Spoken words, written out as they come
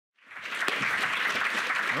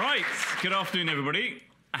Right, good afternoon, everybody.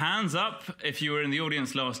 Hands up if you were in the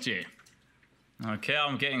audience last year. Okay,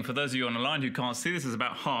 I'm getting, for those of you on the line who can't see, this is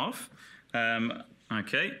about half.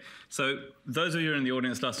 Okay, so those of you who are in the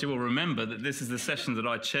audience last year will remember that this is the session that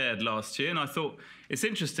I chaired last year, and I thought it's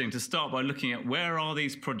interesting to start by looking at where are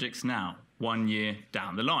these projects now, 1 year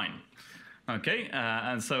down the line. Okay,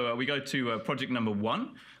 and so we go to project number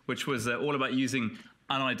 1, which was all about using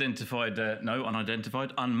unmanned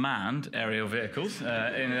aerial vehicles,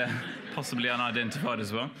 possibly unidentified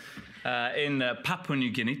as well, in Papua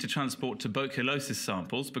New Guinea to transport tuberculosis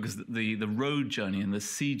samples, because the road journey and the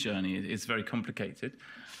sea journey is very complicated.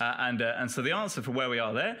 And so the answer for where we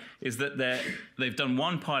are there is that they've done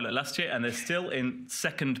 1 pilot last year and they're still in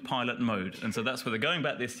 2nd pilot mode. And so that's where they're going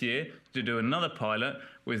back this year to do another pilot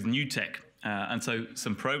with new tech. And so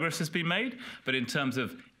some progress has been made, but in terms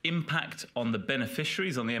of impact on the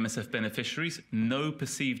beneficiaries, on the MSF beneficiaries, no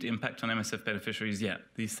perceived impact on MSF beneficiaries yet.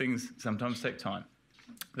 These things sometimes take time.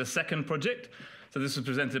 The second project, so this was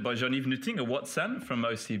presented by Jean-Yves Nuting, a Watson from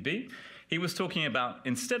OCB. He was talking about,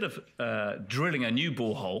 instead of drilling a new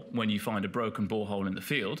borehole when you find a broken borehole in the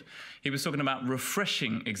field, he was talking about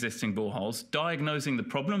refreshing existing boreholes, diagnosing the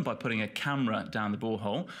problem by putting a camera down the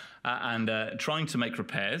borehole and trying to make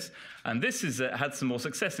repairs. And this has had some more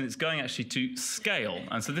success, and it's going actually to scale.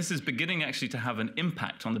 And so this is beginning actually to have an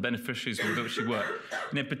impact on the beneficiaries with which we work.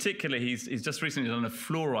 And in particular, he's just recently done a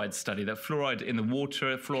fluoride study, that fluoride in the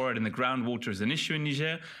water, fluoride in the groundwater is an issue in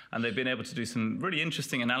Niger, and they've been able to do some really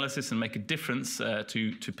interesting analysis and make a difference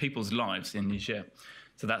to people's lives in Niger.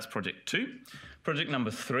 So that's project 2. Project number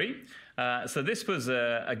 3. So this was,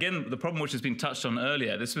 again, the problem which has been touched on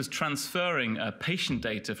earlier. This was transferring patient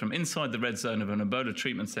data from inside the red zone of an Ebola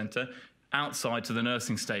treatment center outside to the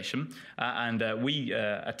nursing station. We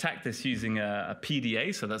attacked this using a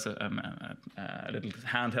PDA, so that's a little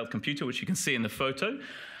handheld computer, which you can see in the photo.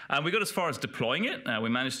 And we got as far as deploying it. We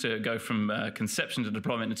managed to go from conception to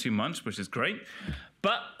deployment in 2 months, which is great.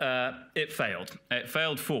 But it failed. It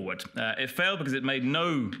failed forward. It failed because it made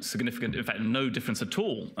no significant, in fact, no difference at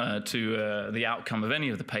all to the outcome of any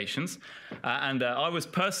of the patients. I was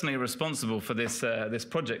personally responsible for this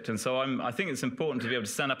project. And so I think it's important to be able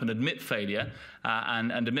to stand up and admit failure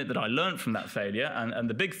and admit that I learned from that failure. And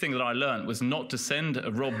the big thing that I learned was not to send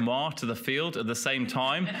a Rob Marr to the field at the same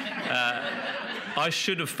time. I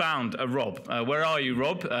should have found a Rob. Where are you,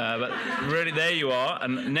 Rob? But really, there you are.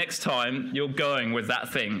 And next time, you're going with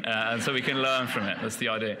that thing, and so we can learn from it. That's the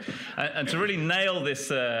idea. And to really nail this,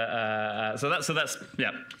 so that's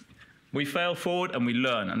yeah. We fail forward and we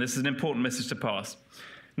learn, and this is an important message to pass.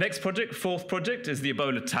 Next project, 4th project, is the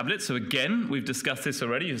Ebola tablet. So again, we've discussed this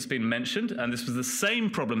already, it's been mentioned, and this was the same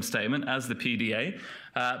problem statement as the PDA,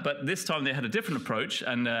 but this time they had a different approach.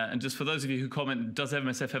 And just for those of you who comment, does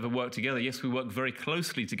MSF ever work together? Yes, we work very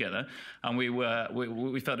closely together, and we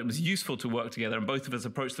felt it was useful to work together, and both of us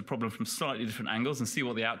approached the problem from slightly different angles and see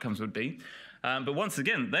what the outcomes would be. But once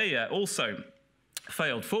again, they also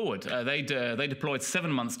failed forward. They deployed 7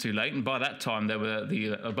 months too late, and by that time, the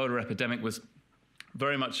Ebola epidemic was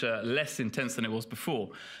very much less intense than it was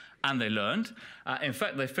before. And they learned. In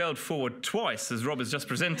fact, they failed forward twice, as Rob has just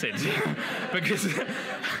presented, because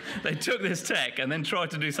they took this tech and then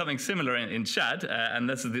tried to do something similar in Chad, and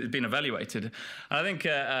this has been evaluated. And I think,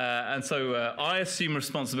 I assume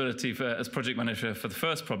responsibility as project manager for the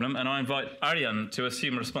first problem, and I invite Arjan to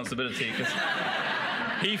assume responsibility, because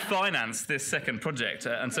he financed this second project,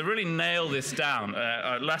 and so really nail this down.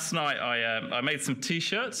 Last night I made some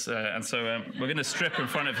T-shirts, and so we're going to strip in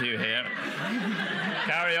front of you here.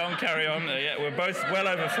 Carry on, carry on. Yeah, we're both well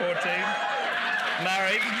over 40,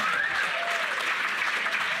 married.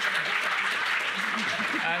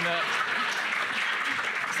 And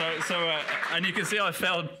and you can see I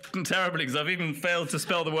failed terribly, because I've even failed to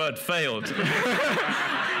spell the word failed.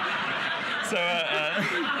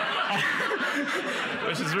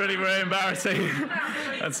 Which is really very embarrassing.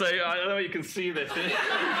 And so I don't know if you can see this.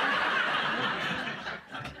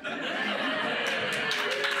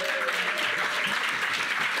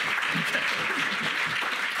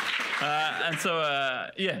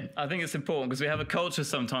 Yeah, I think it's important, because we have a culture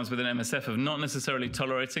sometimes within MSF of not necessarily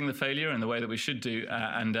tolerating the failure in the way that we should do.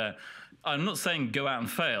 I'm not saying go out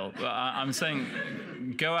and fail. I'm saying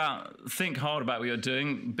go out, think hard about what you're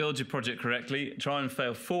doing, build your project correctly, try and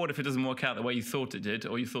fail forward if it doesn't work out the way you thought it did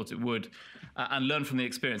or you thought it would, and learn from the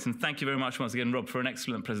experience. And thank you very much once again, Rob, for an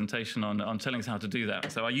excellent presentation on telling us how to do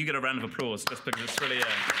that. So you get a round of applause, just because it's really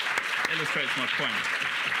illustrates my point.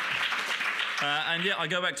 And yeah, I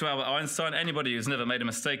go back to Albert Einstein. Anybody who's never made a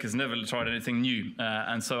mistake has never tried anything new.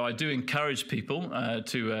 And so I do encourage people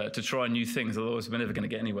to try new things, otherwise we're never going to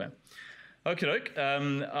get anywhere. Okay, doke.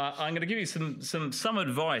 I'm going to give you some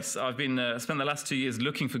advice. I've been spent the last 2 years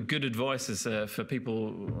looking for good advices for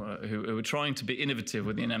people who are trying to be innovative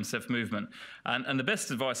within the MSF movement. And the best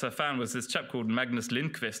advice I found was this chap called Magnus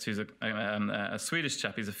Lindqvist, who's a Swedish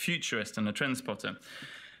chap. He's a futurist and a trend spotter.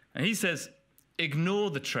 And he says, ignore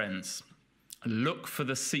the trends, look for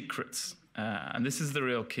the secrets. And this is the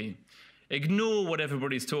real key. Ignore what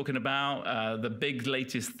everybody's talking about, the big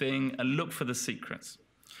latest thing, and look for the secrets.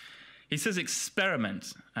 He says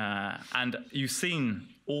experiment, and you've seen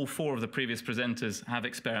all 4 of the previous presenters have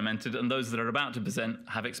experimented, and those that are about to present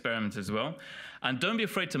have experimented as well. And don't be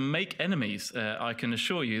afraid to make enemies. I can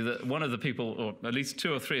assure you that one of the people, or at least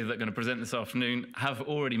 2 or 3 that are going to present this afternoon, have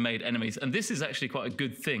already made enemies. And this is actually quite a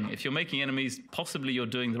good thing. If you're making enemies, possibly you're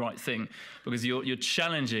doing the right thing, because you're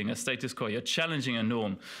challenging a status quo, you're challenging a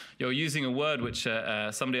norm. You're using a word which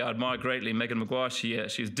somebody I admire greatly, Megan Maguire,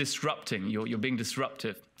 she's disrupting. You're being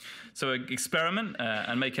disruptive. So experiment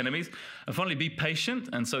and make enemies. And finally, be patient.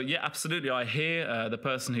 And so, yeah, absolutely, I hear the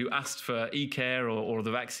person who asked for eCare or the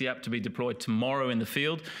Vaxi app to be deployed tomorrow in the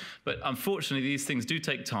field. But unfortunately, these things do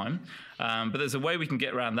take time. But there's a way we can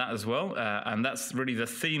get around that as well. And that's really the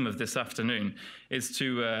theme of this afternoon, is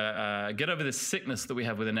to get over this sickness that we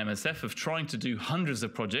have within MSF of trying to do hundreds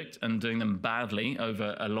of projects and doing them badly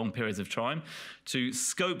over long periods of time, to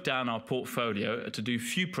scope down our portfolio, to do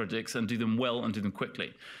few projects and do them well and do them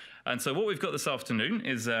quickly. And so what we've got this afternoon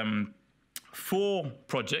is 4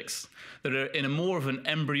 projects that are in a more of an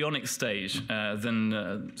embryonic stage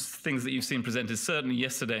than things that you've seen presented certainly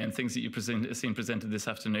yesterday and things that you've seen presented this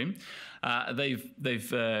afternoon.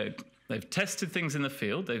 They've tested things in the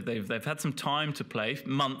field. They've had some time to play,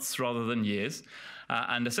 months rather than years.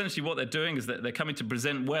 And essentially what they're doing is that they're coming to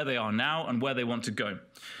present where they are now and where they want to go.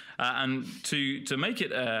 And to make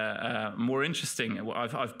it more interesting,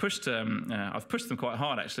 I've pushed them quite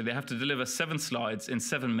hard, actually. They have to deliver 7 slides in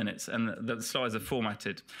 7 minutes, and the slides are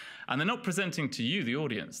formatted. And they're not presenting to you, the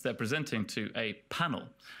audience. They're presenting to a panel.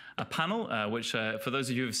 A panel which, for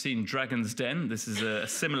those of you who have seen Dragon's Den, this is a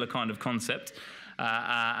similar kind of concept.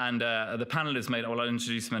 The panel is made, well, I'll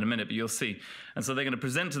introduce them in a minute, but you'll see. And so they're going to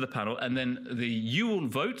present to the panel, and then you will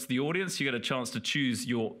vote, the audience. You get a chance to choose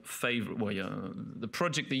your favorite, the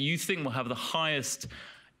project that you think will have the highest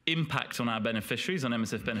impact on our beneficiaries, on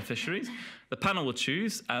MSF beneficiaries. The panel will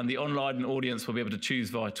choose, and the online audience will be able to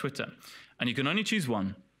choose via Twitter. And you can only choose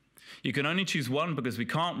one. You can only choose one because we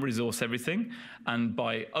can't resource everything, and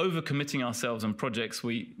by overcommitting ourselves on projects,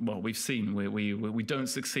 we've seen we don't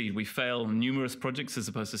succeed. We fail numerous projects as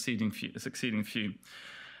opposed to succeeding few.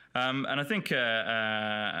 And I think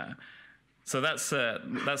so. That's the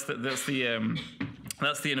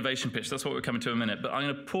innovation pitch. That's what we're coming to in a minute. But I'm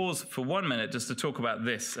going to pause for 1 minute just to talk about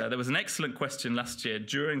this. There was an excellent question last year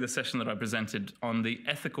during the session that I presented on the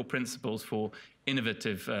ethical principles for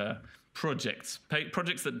innovative projects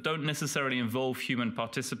that don't necessarily involve human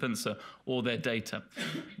participants or their data,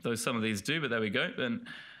 though some of these do, but there we go. And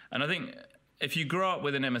I think if you grow up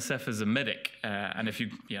with an MSF as a medic, and if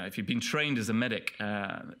you've been trained as a medic,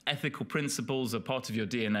 ethical principles are part of your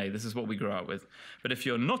DNA. This is what we grow up with. But if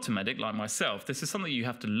you're not a medic like myself, this is something you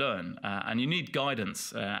have to learn, and you need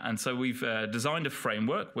guidance. And so we've designed a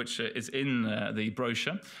framework which is in the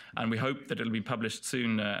brochure, and we hope that it'll be published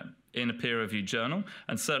soon in a peer-reviewed journal,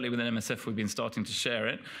 and certainly within MSF we've been starting to share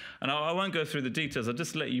it. And I won't go through the details, I'll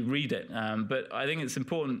just let you read it. But I think it's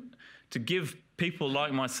important to give people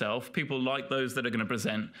like myself, people like those that are going to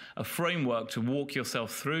present, a framework to walk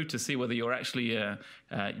yourself through to see whether you're actually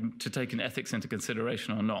to take an ethics into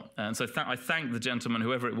consideration or not. And so I thank the gentleman,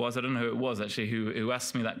 whoever it was, I don't know who it was actually, who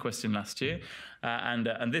asked me that question last year.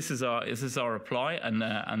 And this is our reply,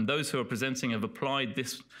 and those who are presenting have applied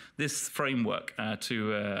this framework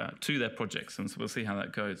to their projects, and so we'll see how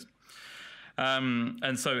that goes.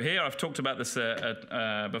 And so here, I've talked about this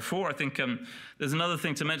before. I think there's another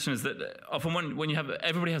thing to mention is that often when you have,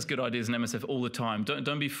 everybody has good ideas in MSF all the time.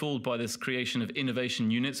 Don't be fooled by this creation of innovation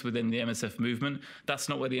units within the MSF movement. That's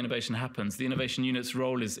not where the innovation happens. The innovation unit's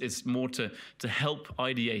role is more to help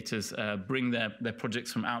ideators bring their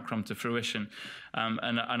projects from outcome to fruition.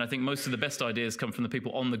 And I think most of the best ideas come from the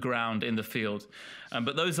people on the ground in the field.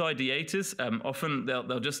 But those ideators, often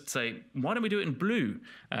they'll just say, why don't we do it in blue?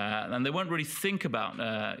 And they won't really think about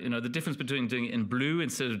the difference between doing it in blue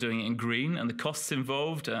instead of doing it in green, and the costs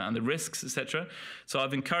involved and the risks, etc. So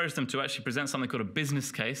I've encouraged them to actually present something called a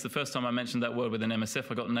business case. The first time I mentioned that word with an MSF,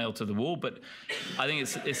 I got nailed to the wall, but I think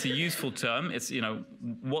it's a useful term. It's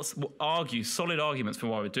solid arguments for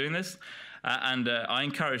why we're doing this. And I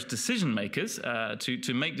encourage decision makers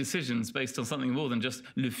to make decisions based on something more than just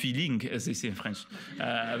le feeling, as they say in French,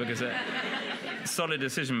 because solid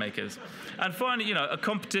decision makers. And finally, a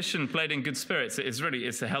competition played in good spirits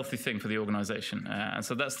it's a healthy thing for the organisation. And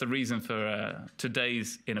so that's the reason for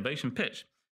today's innovation pitch.